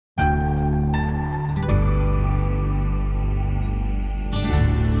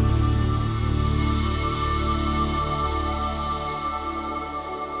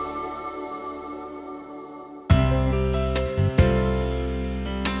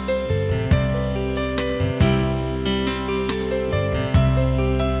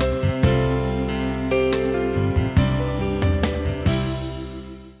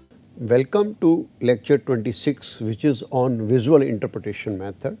Welcome to lecture 26, which is on visual interpretation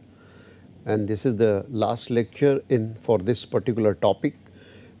method, and this is the last lecture for this particular topic.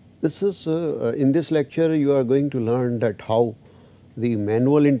 This is in this lecture you are going to learn that how the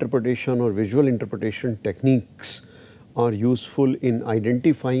manual interpretation or visual interpretation techniques are useful in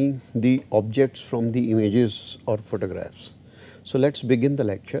identifying the objects from the images or photographs. So, let us begin the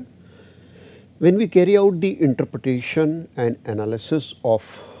lecture. When we carry out the interpretation and analysis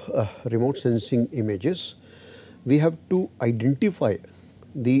of remote sensing images, we have to identify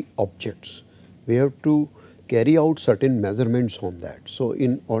the objects, we have to carry out certain measurements on that. So,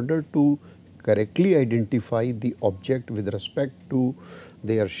 in order to correctly identify the object with respect to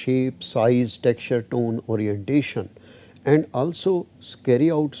their shape, size, texture, tone, orientation, and also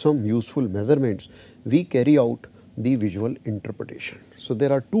carry out some useful measurements, we carry out the visual interpretation. So,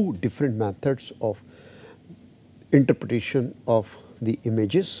 there are two different methods of interpretation of the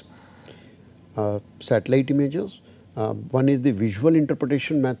images, satellite images. One is the visual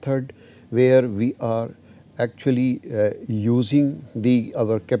interpretation method, where we are actually using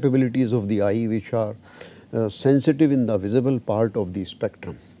our capabilities of the eye, which are sensitive in the visible part of the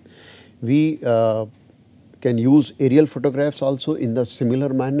spectrum. We can use aerial photographs also in the similar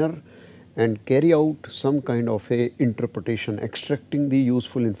manner and carry out some kind of a interpretation, extracting the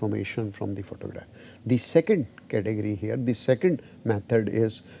useful information from the photograph. The second category here, the second method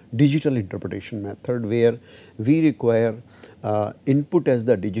is digital interpretation method, where we require input as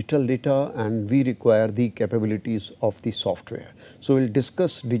the digital data and we require the capabilities of the software. So, we will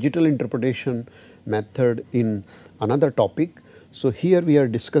discuss digital interpretation method in another topic. So, here we are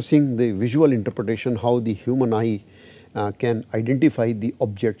discussing the visual interpretation, how the human eye can identify the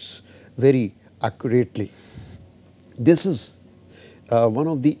objects very accurately. This is one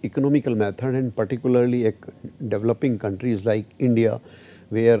of the economical method, and particularly developing countries like India,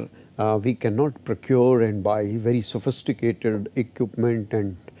 where we cannot procure and buy very sophisticated equipment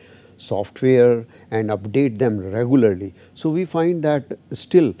and software and update them regularly. So, we find that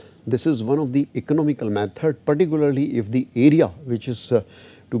still this is one of the economical method, particularly if the area which is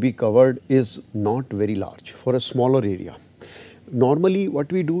to be covered is not very large, for a smaller area. Normally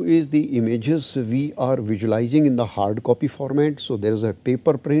what we do is the images we are visualizing in the hard copy format. So, there is a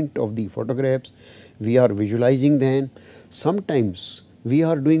paper print of the photographs, we are visualizing them. Sometimes we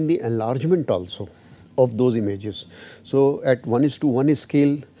are doing the enlargement also of those images. So, at 1:1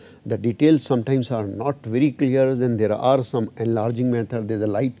 scale, the details sometimes are not very clear, then there are some enlarging method, there is a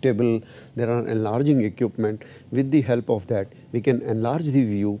light table, there are enlarging equipment. With the help of that, we can enlarge the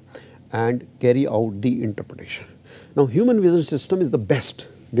view and carry out the interpretation. Now, human vision system is the best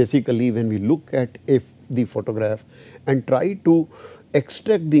basically when we look at the photograph and try to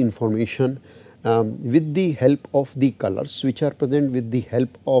extract the information with the help of the colors which are present, with the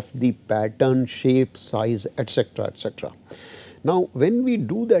help of the pattern, shape, size, etc., etc. Now, when we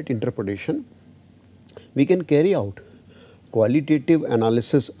do that interpretation, we can carry out qualitative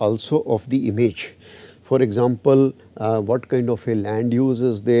analysis also of the image. For example, what kind of a land use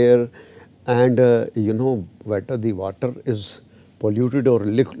is there, and whether the water is polluted or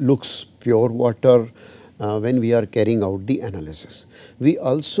looks pure water when we are carrying out the analysis. We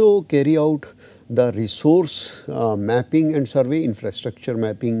also carry out the resource mapping and survey, infrastructure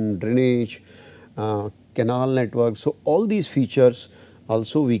mapping, drainage, canal network. So, all these features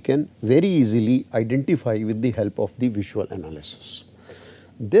also we can very easily identify with the help of the visual analysis.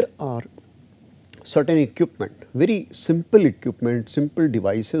 There are certain equipment, very simple equipment, simple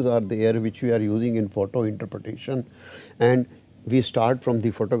devices are there which we are using in photo interpretation, and we start from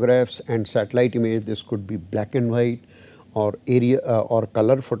the photographs and satellite image. This could be black and white or area or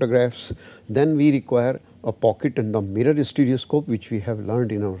color photographs. Then we require a pocket and the mirror stereoscope, which we have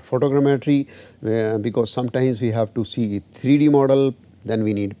learned in our photogrammetry, because sometimes we have to see 3D model, then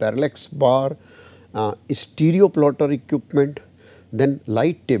we need parallax bar, stereo plotter equipment, then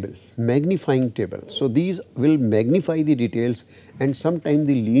light table, magnifying table. So, these will magnify the details and sometimes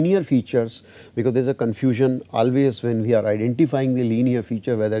the linear features, because there is a confusion always when we are identifying the linear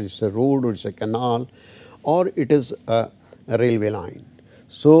feature, whether it is a road or it is a canal or it is a railway line.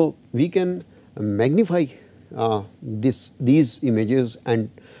 So, we can magnify these images and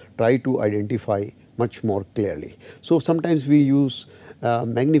try to identify much more clearly. So, sometimes we use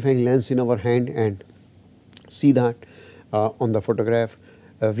magnifying lens in our hand and see that on the photograph.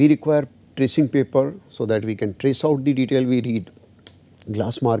 We require tracing paper so that we can trace out the detail. We need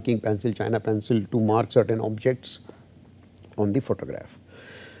glass marking pencil, China pencil to mark certain objects on the photograph.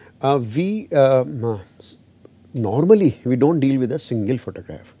 Normally we do not deal with a single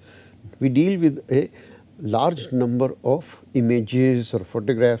photograph, we deal with a large number of images or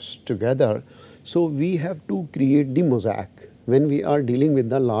photographs together. So, we have to create the mosaic when we are dealing with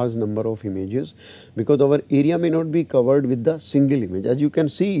the large number of images, because our area may not be covered with the single image. As you can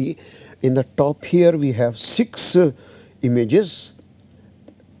see in the top here, we have 6 images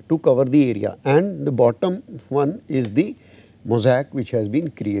to cover the area, and the bottom one is the mosaic which has been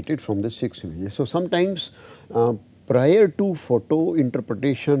created from the 6 images. So, sometimes prior to photo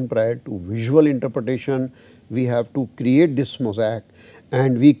interpretation, prior to visual interpretation, we have to create this mosaic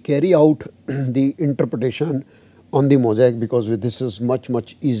and we carry out the interpretation on the mosaic, because this is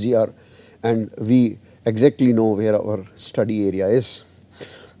much easier and we exactly know where our study area is.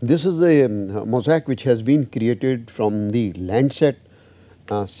 This is a mosaic which has been created from the Landsat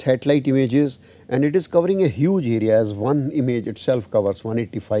satellite images, and it is covering a huge area, as one image itself covers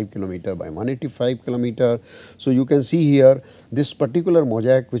 185 kilometer by 185 kilometer. So, you can see here this particular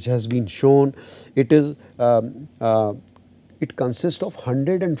mosaic which has been shown, it is it consists of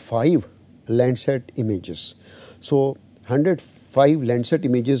 105 Landsat images. So, 105 Landsat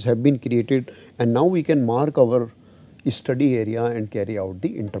images have been created, and now we can mark our study area and carry out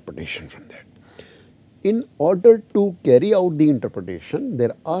the interpretation from that. In order to carry out the interpretation,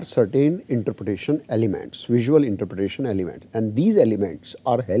 there are certain interpretation elements, visual interpretation elements, and these elements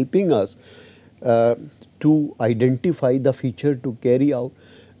are helping us to identify the feature, to carry out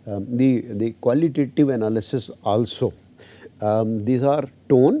the qualitative analysis also. These are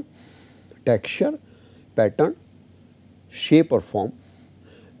tone, texture, pattern, shape or form,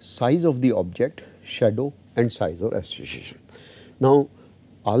 size of the object, shadow and size or association. Now,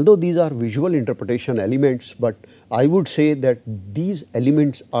 although these are visual interpretation elements, but I would say that these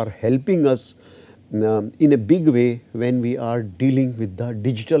elements are helping us in a big way when we are dealing with the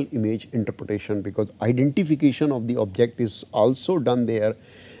digital image interpretation, because identification of the object is also done there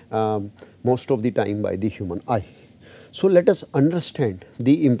most of the time by the human eye. So, let us understand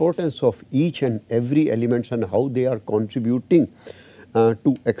the importance of each and every elements and how they are contributing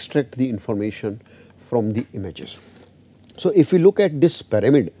to extract the information from the images. So, if we look at this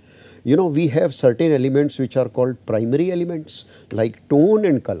pyramid, we have certain elements which are called primary elements, like tone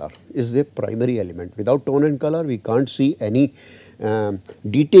and color is the primary element. Without tone and color, we can't see any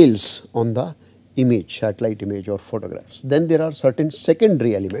details on the image, satellite image or photographs. Then there are certain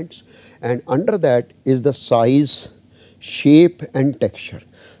secondary elements, and under that is the size, shape and texture.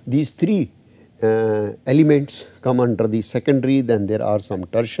 These 3 elements come under the secondary. Then there are some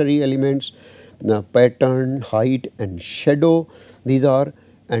tertiary elements, pattern, height and shadow, these are,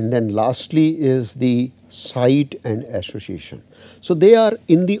 and then lastly is the sight and association. So, they are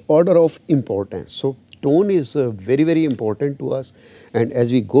in the order of importance. So, tone is very important to us, and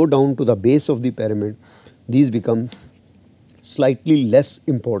as we go down to the base of the pyramid, these become slightly less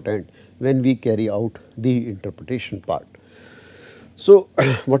important when we carry out the interpretation part. So,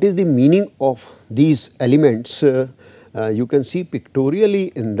 what is the meaning of these elements? You can see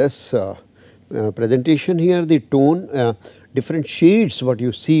pictorially in this presentation here, the tone, different shades what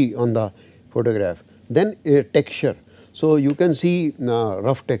you see on the photograph. Then texture. So, you can see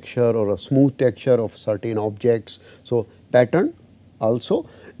rough texture or a smooth texture of certain objects. So, pattern also,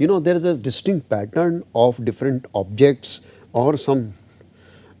 there is a distinct pattern of different objects or some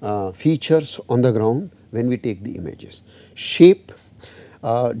features on the ground when we take the images. Shape,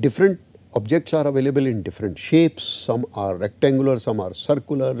 different objects are available in different shapes, some are rectangular, some are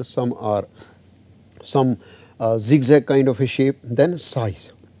circular, some are zigzag kind of a shape. Then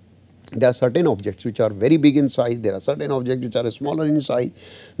size, there are certain objects which are very big in size, there are certain objects which are smaller in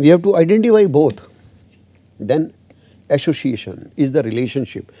size, we have to identify both. Then association is the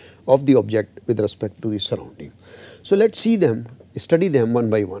relationship of the object with respect to the surrounding. So, let us see them, study them one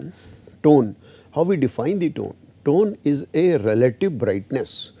by one. Tone, how we define the tone? Tone is a relative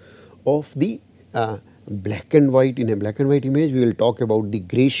brightness of the black and white. In a black and white image, we will talk about the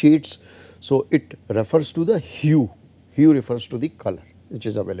grey shades. So, it refers to the hue, hue refers to the color which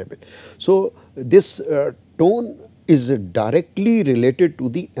is available. So, this tone is directly related to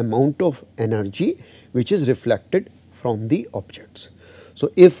the amount of energy which is reflected from the objects. So,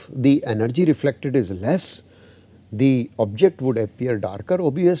 if the energy reflected is less, the object would appear darker.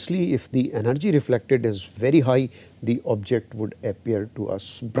 Obviously, if the energy reflected is very high, the object would appear to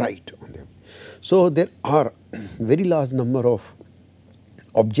us bright on them. So, there are very large number of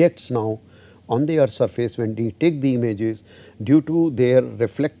objects now on the earth surface. When we take the images, due to their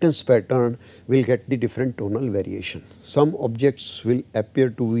reflectance pattern, we will get the different tonal variation. Some objects will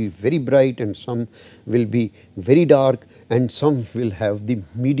appear to be very bright and some will be very dark and some will have the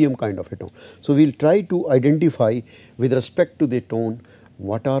medium kind of a tone. So, we will try to identify with respect to the tone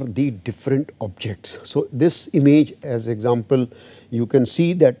what are the different objects. So, this image as example, you can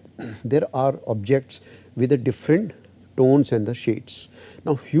see that there are objects with the different tones and the shades.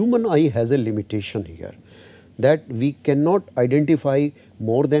 Now, human eye has a limitation here, that we cannot identify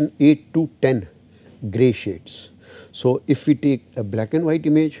more than 8 to 10 gray shades. So, if we take a black and white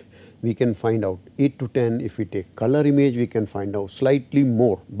image, we can find out 8 to 10. If we take color image, we can find out slightly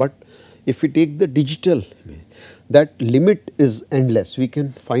more. But if we take the digital image, that limit is endless. We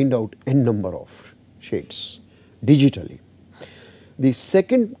can find out n number of shades digitally. The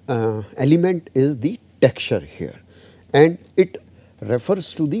second element is the texture here, and it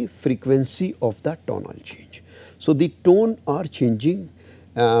refers to the frequency of the tonal change. So, the tone are changing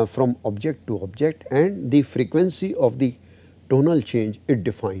from object to object, and the frequency of the tonal change it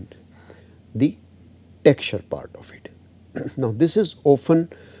defined the texture part of it. Now, this is often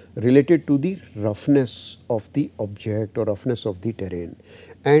related to the roughness of the object or roughness of the terrain,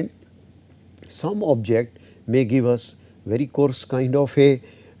 and some object may give us very coarse kind of a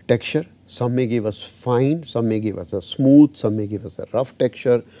texture, some may give us fine, some may give us a smooth, some may give us a rough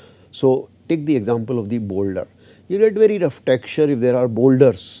texture. So, take the example of the boulder. You get very rough texture if there are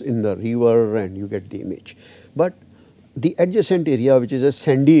boulders in the river and you get the image, but the adjacent area which is a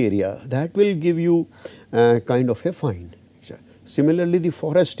sandy area, that will give you kind of a fine. Similarly, the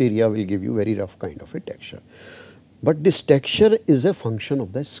forest area will give you very rough kind of a texture, but this texture is a function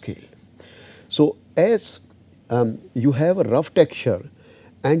of the scale. So, as you have a rough texture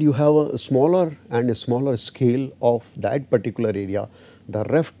and you have a smaller and a smaller scale of that particular area, the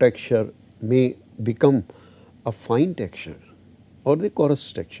rough texture may become a fine texture or the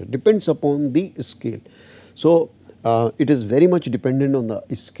coarse texture, depends upon the scale. So, it is very much dependent on the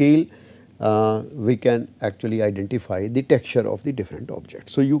scale. We can actually identify the texture of the different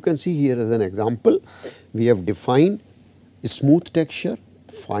objects. So, you can see here as an example, we have defined smooth texture,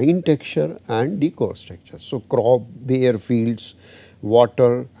 fine texture and the coarse texture. So, crop, bare fields,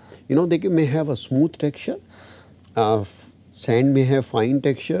 water, they may have a smooth texture, sand may have fine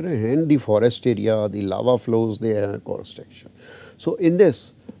texture, and the forest area, the lava flows, they have a coarse texture. So, in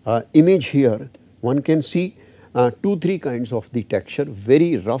this image here, one can see 2-3 kinds of the texture,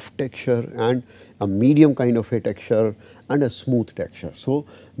 very rough texture and a medium kind of a texture and a smooth texture. So,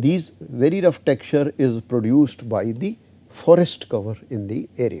 these very rough texture is produced by the forest cover in the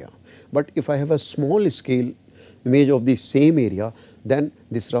area, but if I have a small scale image of the same area, then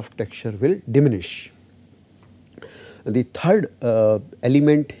this rough texture will diminish. The third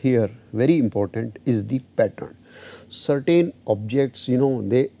element here, very important, is the pattern. Certain objects,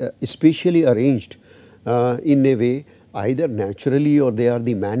 they spatially arranged in a way either naturally or they are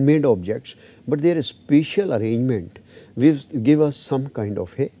the man-made objects, but their spatial arrangement will give us some kind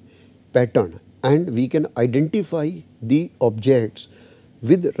of a pattern, and we can identify the objects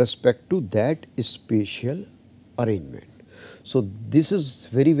with respect to that spatial arrangement. So, this is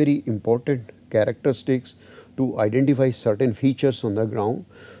very, very important characteristics to identify certain features on the ground.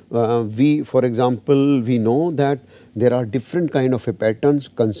 For example, we know that there are different kind of a patterns,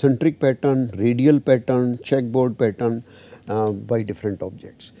 concentric pattern, radial pattern, checkboard pattern by different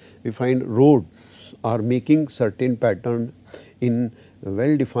objects. We find roads are making certain pattern in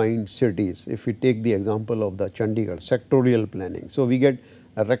well defined cities. If we take the example of the Chandigarh sectorial planning, so we get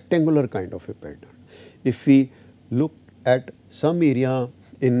a rectangular kind of a pattern. If we look at some area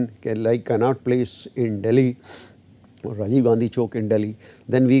in like Connaught Place in Delhi or Rajiv Gandhi Chowk in Delhi,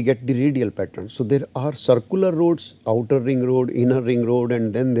 then we get the radial pattern. So, there are circular roads, outer ring road, inner ring road,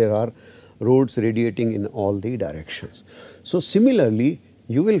 and then there are roads radiating in all the directions. So, similarly,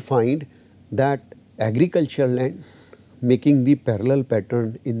 you will find that agricultural land making the parallel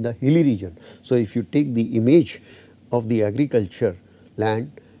pattern in the hilly region. So, if you take the image of the agriculture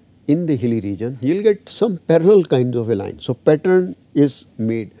land in the hilly region, you will get some parallel kinds of a line. So, pattern is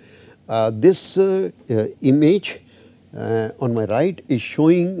made. This image on my right is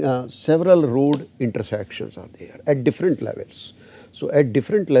showing several road intersections are there at different levels. So, at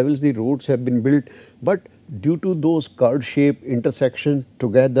different levels the roads have been built, but due to those curved shape intersection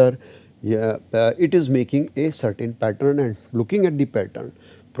together, it is making a certain pattern, and looking at the pattern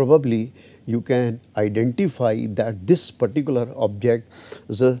probably you can identify that this particular object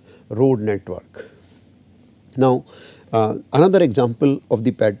is a road network. Now, another example of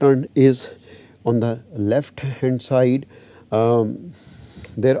the pattern is on the left hand side.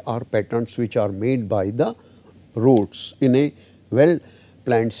 There are patterns which are made by the roads in a well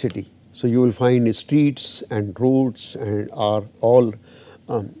planned city. So, you will find streets and roads and are all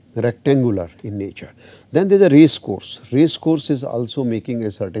rectangular in nature. Then there is a race course. Race course is also making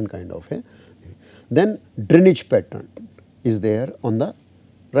a certain kind of a. Then drainage pattern is there on the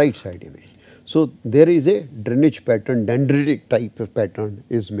right side image. So, there is a drainage pattern, dendritic type of pattern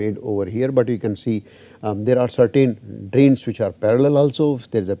is made over here, but you can see there are certain drains which are parallel also,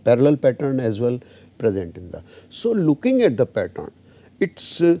 there is a parallel pattern as well present in the. So, looking at the pattern, it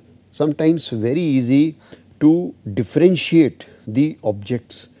is sometimes very easy to differentiate the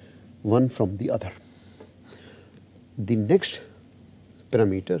objects one from the other. The next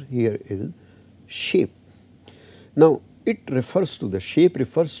parameter here is shape. Now, it refers to the shape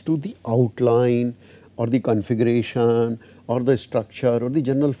refers to the outline or the configuration or the structure or the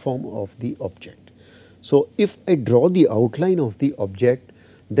general form of the object. So, if I draw the outline of the object,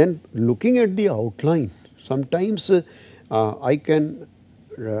 then looking at the outline, sometimes I can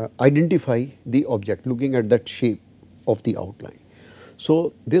identify the object looking at that shape of the outline.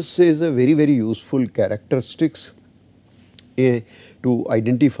 So, this is a very, very useful characteristics to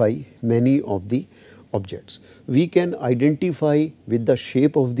identify many of the objects. We can identify with the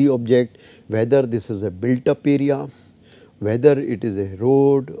shape of the object whether this is a built up area, whether it is a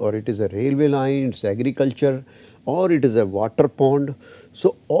road or it is a railway line, it is agriculture or it is a water pond.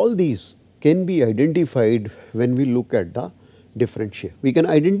 So, all these can be identified when we look at the different shape. We can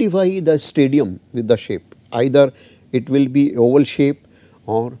identify the stadium with the shape, either it will be oval shape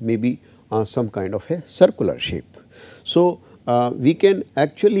or maybe some kind of a circular shape. So, we can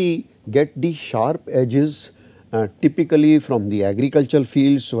actually get the sharp edges typically from the agricultural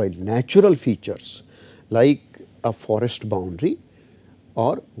fields, while natural features like a forest boundary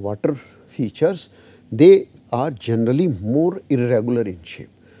or water features, they are generally more irregular in shape.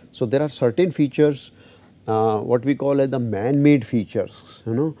 So, there are certain features what we call as the man-made features,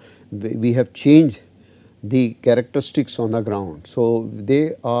 we have changed the characteristics on the ground. So,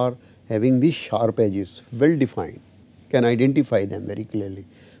 they are having these sharp edges well defined, can identify them very clearly,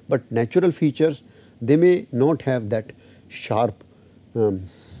 but natural features they may not have that sharp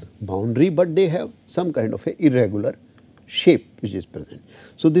boundary, but they have some kind of a irregular shape which is present.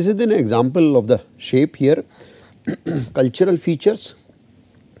 So, this is an example of the shape here. Cultural features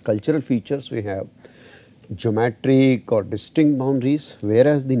we have geometric or distinct boundaries,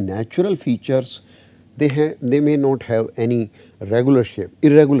 whereas the natural features they may not have any irregular shape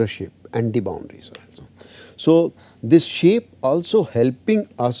and the boundaries also. So, this shape also helping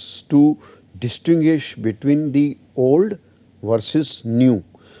us to distinguish between the old versus new.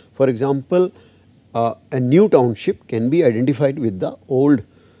 For example, a new township can be identified with the old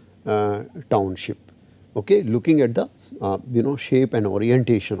township, okay, looking at the shape and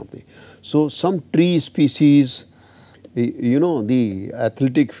orientation of the. So, some tree species, the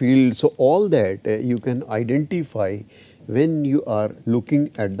athletic field, so all that you can identify when you are looking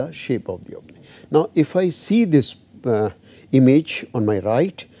at the shape of the object. Now, if I see this image on my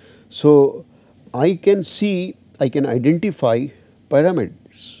right, so I can identify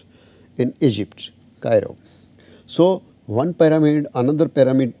pyramids in Egypt, Cairo. So, one pyramid, another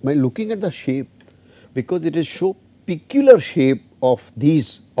pyramid, by looking at the shape, because it is so peculiar shape of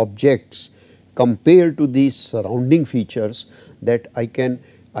these objects compared to these surrounding features, that I can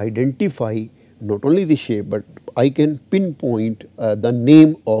identify not only the shape, but I can pinpoint the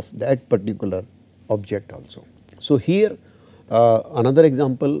name of that particular object also. So, here another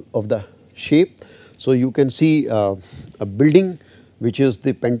example of the shape. So, you can see a building which is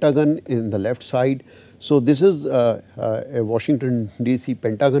the Pentagon in the left side. So, this is a Washington DC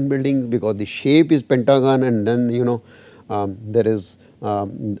Pentagon building, because the shape is Pentagon, and then there is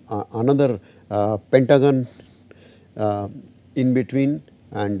another Pentagon in between,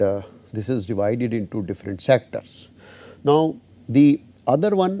 and this is divided into different sectors. Now, the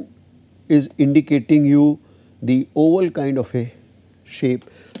other one is indicating you the oval kind of a shape.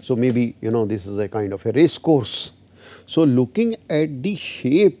 So, maybe this is a kind of a race course. So, looking at the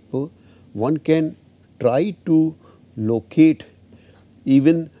shape, one can try to locate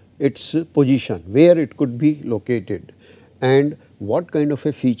even its position, where it could be located and what kind of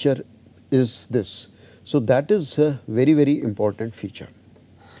a feature is this. So, that is a very, very important feature.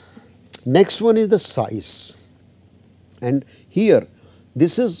 Next one is the size, and here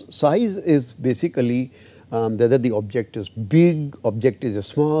this is size is basically whether the object is big, object is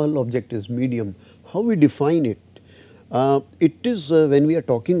small, object is medium, how we define it. It is when we are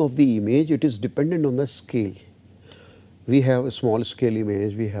talking of the image, it is dependent on the scale. We have a small scale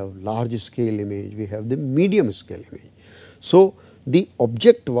image, we have large scale image, we have the medium scale image. So, the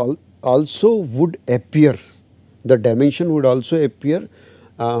object also would appear, the dimension would also appear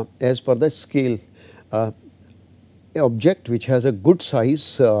as per the scale. Object which has a good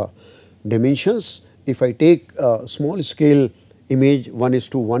size dimensions, if I take a small scale image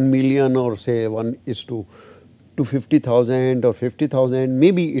 1:1 million or say 1:2 to 50,000 or 50,000,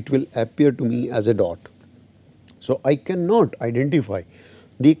 maybe it will appear to me as a dot. So, I cannot identify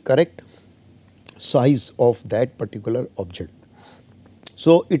the correct size of that particular object.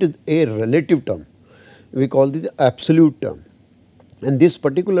 So, it is a relative term, we call this the absolute term, and this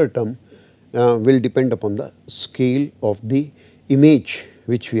particular term will depend upon the scale of the image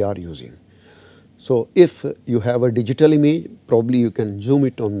which we are using. So, if you have a digital image, probably you can zoom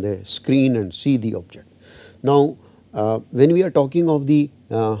it on the screen and see the object. Now, when we are talking of the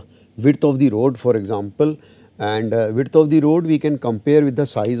width of the road, for example, and width of the road we can compare with the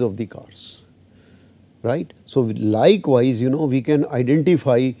size of the cars, right. So, likewise, you know, we can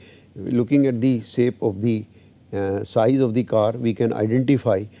identify, looking at the shape of the size of the car, we can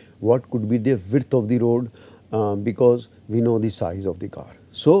identify what could be the width of the road because we know the size of the car.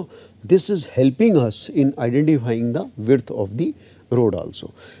 So, this is helping us in identifying the width of the road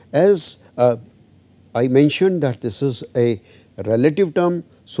also. As I mentioned that this is a relative term,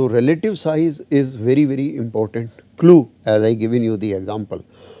 so relative size is very, very important clue, as I given you the example.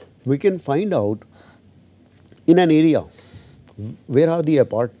 We can find out in an area where are the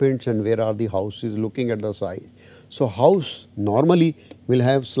apartments and where are the houses, looking at the size. So, house normally will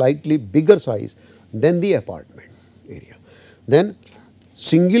have slightly bigger size than the apartment area. Then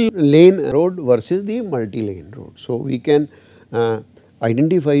single lane road versus the multi-lane road. So, we can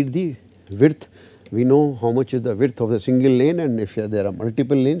identify the width, we know how much is the width of the single lane, and if there are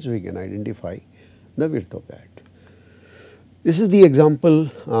multiple lanes we can identify the width of that. This is the example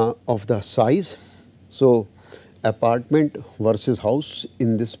of the size. So, apartment versus house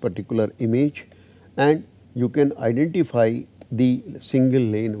in this particular image, and you can identify the single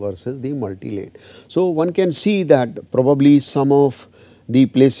lane versus the multi-lane. So, one can see that probably some of the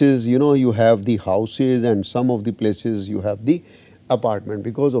places, you know, you have the houses and some of the places you have the apartment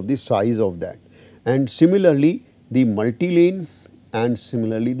because of the size of that. And similarly, the multi-lane and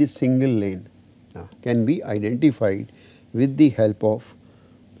similarly the single lane can be identified with the help of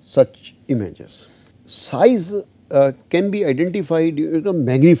such images. Size can be identified, you know,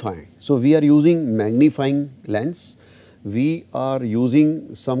 magnifying. So, we are using magnifying lens, we are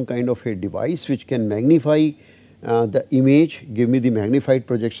using some kind of a device which can magnify the image, give me the magnified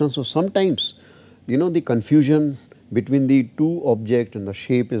projection. So, sometimes, you know, the confusion between the two objects and the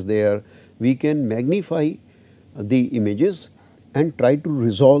shape is there, we can magnify the images and try to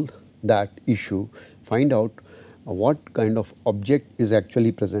resolve that issue, find out what kind of object is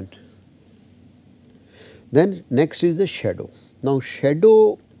actually present. Then next is the shadow. Now,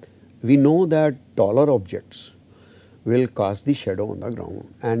 shadow, we know that taller objects will cast the shadow on the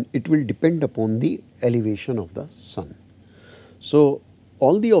ground and it will depend upon the elevation of the sun. So,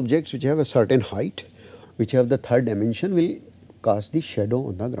 all the objects which have a certain height, which have the third dimension, will cast the shadow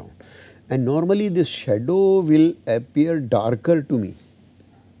on the ground, and normally this shadow will appear darker to me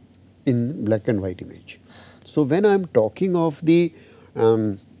in black and white image. So, when I am talking of the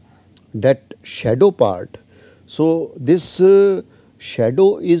that shadow part, so this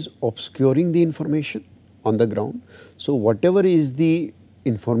shadow is obscuring the information on the ground. So, whatever is the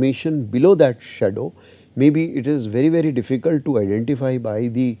information below that shadow, maybe it is very, very difficult to identify by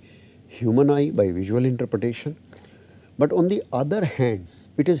the human eye, by visual interpretation. But on the other hand,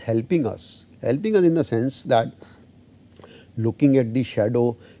 it is helping us in the sense that looking at the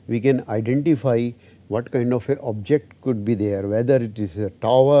shadow, we can identify what kind of a object could be there, whether it is a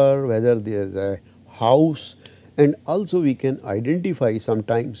tower, whether there is a house, and also we can identify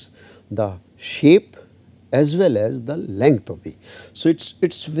sometimes the shape as well as the length of the. So, it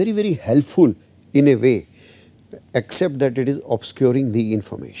is very, very helpful in a way, except that it is obscuring the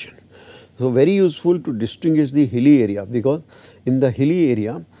information. So, very useful to distinguish the hilly area, because in the hilly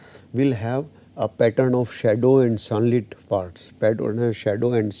area we will have a pattern of shadow and sunlit parts, pattern of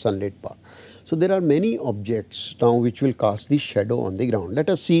shadow and sunlit part. So, there are many objects now which will cast the shadow on the ground. Let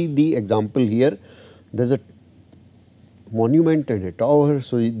us see the example here. There is a monument and a tower.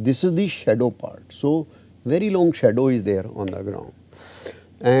 So, this is the shadow part. So, very long shadow is there on the ground,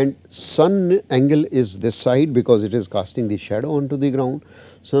 and sun angle is this side because it is casting the shadow onto the ground.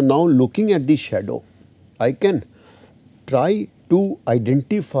 So, now looking at the shadow, I can try to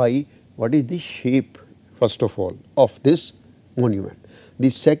identify what is the shape first of all of this monument. The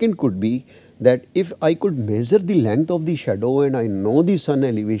second could be that if I could measure the length of the shadow and I know the sun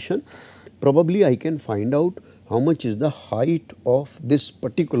elevation, probably I can find out how much is the height of this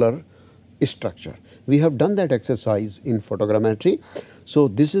particular structure. We have done that exercise in photogrammetry. So,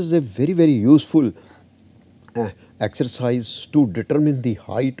 this is a very, very useful exercise to determine the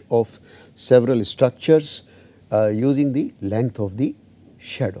height of several structures using the length of the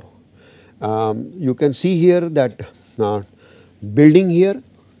shadow. You can see here that building here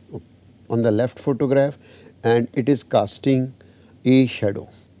on the left photograph, and it is casting a shadow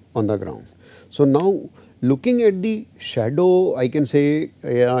on the ground. So, now looking at the shadow, I can say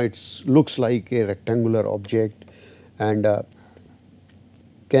yeah, it looks like a rectangular object, and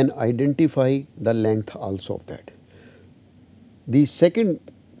can identify the length also of that. The second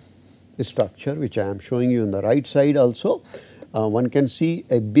structure which I am showing you on the right side also, one can see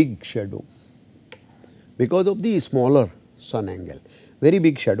a big shadow because of the smaller sun angle, very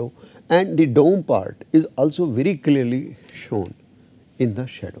big shadow, and the dome part is also very clearly shown in the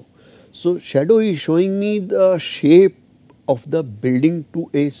shadow. So, shadow is showing me the shape of the building to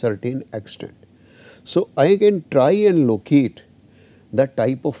a certain extent. So, I can try and locate the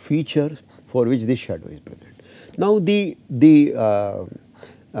type of feature for which the shadow is present. Now, the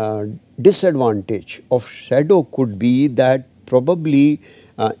disadvantage of shadow could be that probably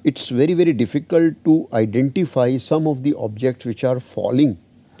it is very difficult to identify some of the objects which are falling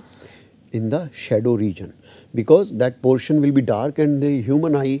in the shadow region, because that portion will be dark and the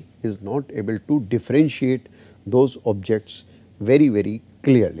human eye is not able to differentiate those objects very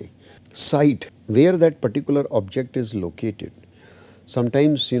clearly. Site where that particular object is located,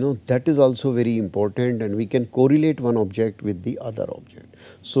 sometimes that is also very important, and we can correlate one object with the other object.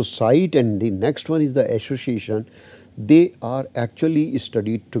 So, site and the next one is the association, they are actually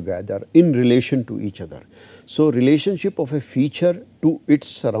studied together in relation to each other. So, relationship of a feature to its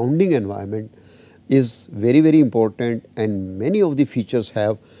surrounding environment is very important, and many of the features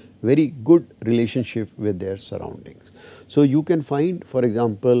have very good relationship with their surroundings. So, you can find, for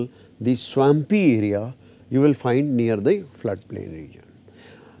example, the swampy area you will find near the floodplain region.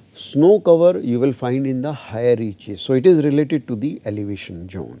 Snow cover you will find in the higher reaches. So, it is related to the elevation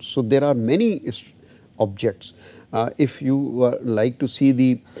zones. So, there are many objects. If you like to see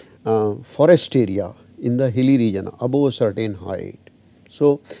the forest area in the hilly region above a certain height.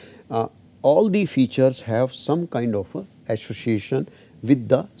 So, all the features have some kind of a association with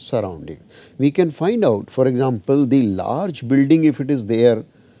the surrounding. We can find out, for example, the large building, if it is there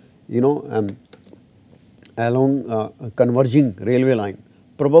along a converging railway line,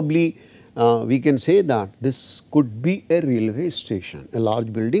 probably we can say that this could be a railway station, a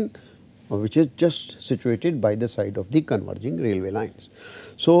large building which is just situated by the side of the converging railway lines.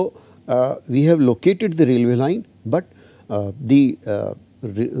 So, we have located the railway line, but the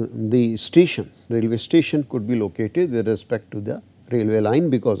station, railway station could be located with respect to the railway line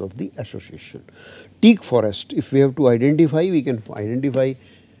because of the association. Teak forest, if we have to identify, we can identify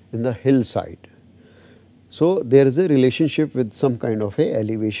in the hillside. So, there is a relationship with some kind of a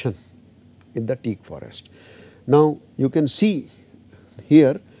elevation in the teak forest. Now, you can see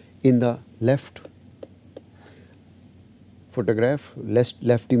here in the left photograph,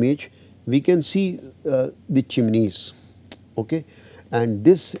 left image, we can see the chimneys, okay, and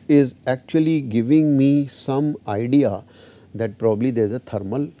this is actually giving me some idea that probably there is a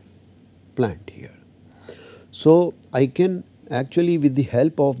thermal plant here. So, I can actually, with the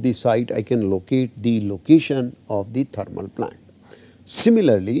help of the site, I can locate the location of the thermal plant.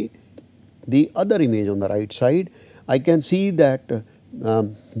 Similarly, the other image on the right side, I can see that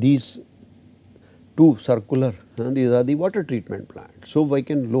these two circular, these are the water treatment plants. So, I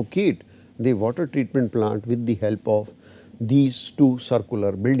can locate the water treatment plant with the help of these two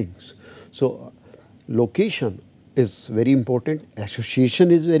circular buildings. So, location is very important,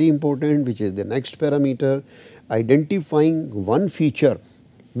 association is very important, which is the next parameter, identifying one feature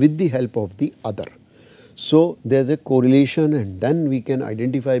with the help of the other. So, there is a correlation, and then we can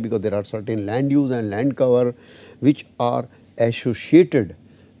identify, because there are certain land use and land cover which are associated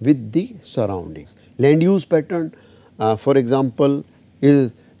with the surrounding. Land use pattern, for example,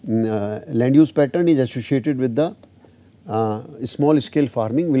 is land use pattern is associated with the small scale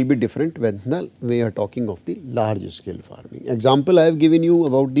farming will be different when we are talking of the large scale farming. Example I have given you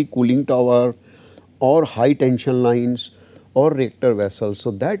about the cooling tower or high tension lines or reactor vessels.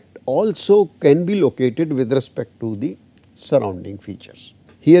 So, that also can be located with respect to the surrounding features.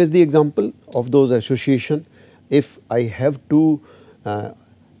 Here is the example of those association. If I have to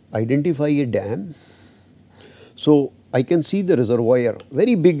identify a dam, so I can see the reservoir,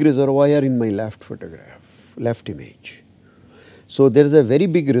 very big reservoir in my left photograph, left image. So, there is a very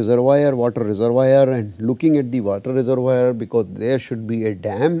big reservoir, water reservoir, and looking at the water reservoir, because there should be a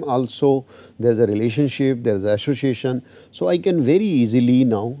dam also, there is a relationship, there is association. So, I can very easily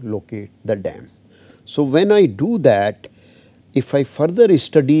now locate the dam. So, when I do that, if I further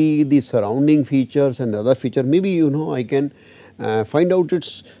study the surrounding features and the other feature, maybe I can find out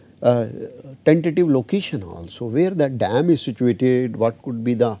its tentative location also, where that dam is situated, what could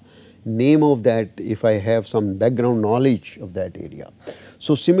be the name of that if I have some background knowledge of that area.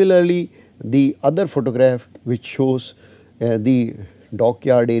 So, similarly, the other photograph which shows the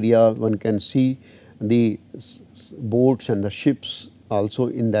dockyard area, one can see the boats and the ships also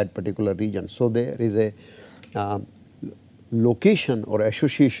in that particular region. So, there is a location or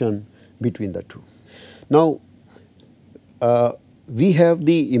association between the two. Now, we have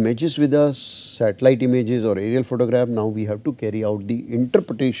the images with us, satellite images or aerial photograph. Now, we have to carry out the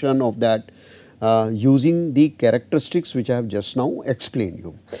interpretation of that using the characteristics which I have just now explained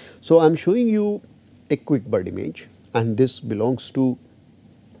you. So, I am showing you a quick bird image, and this belongs to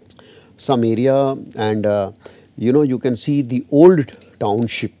some area, and you can see the old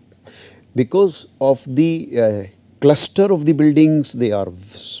township. Because of the cluster of the buildings, they are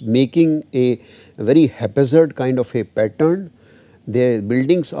making a very haphazard kind of a pattern. The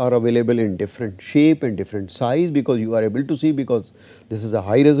buildings are available in different shape and different size, because you are able to see, because this is a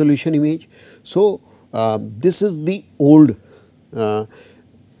high resolution image. So, this is the old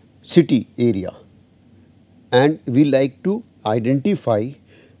city area, and we like to identify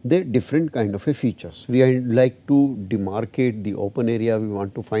the different kind of a features. We like to demarcate the open area, we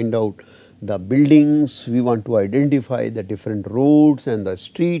want to find out the buildings, we want to identify the different roads and the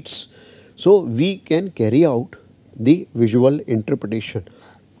streets. So, we can carry out the visual interpretation.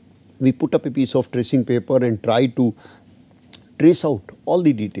 We put up a piece of tracing paper and try to trace out all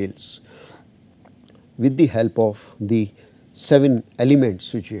the details with the help of the 7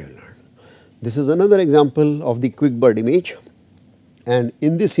 elements which we have learned. This is another example of the quick bird image, and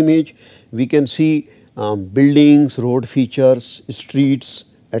in this image we can see buildings, road features, streets,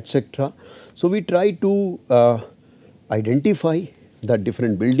 etc. So, we try to identify the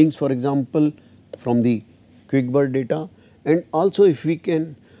different buildings, for example, from the quick bird data, and also if we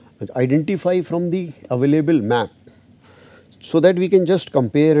can identify from the available map, so that we can just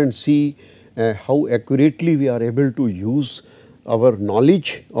compare and see how accurately we are able to use our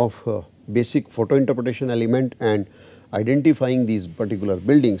knowledge of basic photo interpretation element and identifying these particular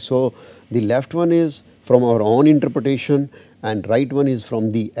buildings. So, the left one is from our own interpretation and right one is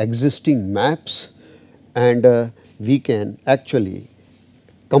from the existing maps, and we can actually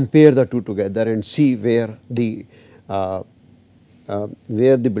compare the two together and see where the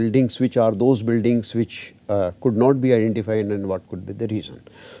buildings, which are those buildings which could not be identified and what could be the reason.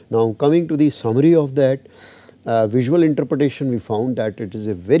 Now, coming to the summary of that visual interpretation, we found that it is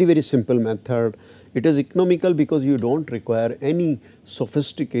a very simple method. It is economical because you do not require any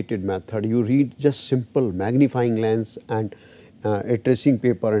sophisticated method. You read just simple magnifying lens and a tracing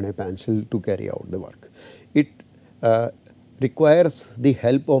paper and a pencil to carry out the work. It requires the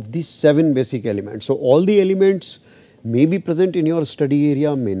help of these 7 basic elements. So, all the elements may be present in your study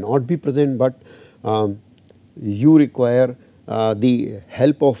area, may not be present, but you require the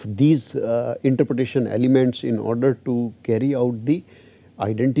help of these interpretation elements in order to carry out the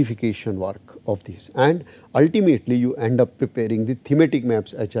identification work of these, and ultimately you end up preparing the thematic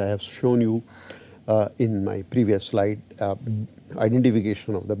maps which I have shown you in my previous slide,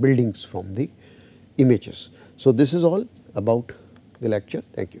 identification of the buildings from the images. So, this is all about the lecture.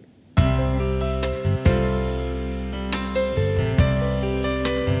 Thank you.